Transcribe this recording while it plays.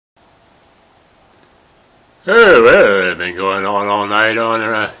Oh, well, they've been going on all night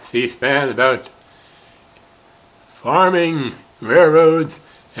on C-SPAN about farming, railroads,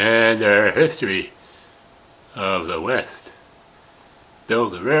 and their history of the West.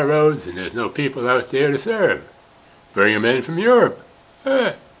 Build the railroads and there's no people out there to serve. Bring them in from Europe.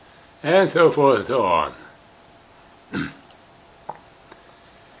 And so forth and so on.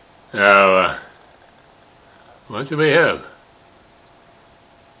 Now, what do we have?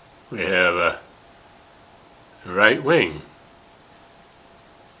 We have a right wing.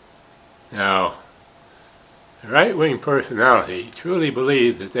 Now, the right-wing personality truly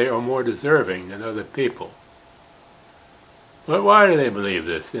believes that they are more deserving than other people. But why do they believe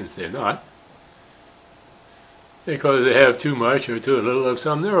this, since they're not? Because they have too much or too little of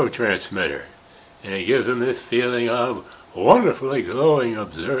some neurotransmitter, and it gives them this feeling of wonderfully glowing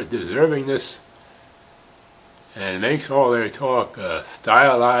deservingness, and makes all their talk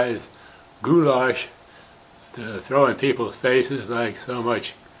stylized goulash to throw in people's faces like so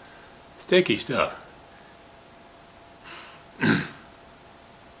much sticky stuff.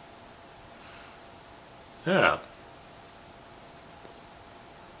 Yeah.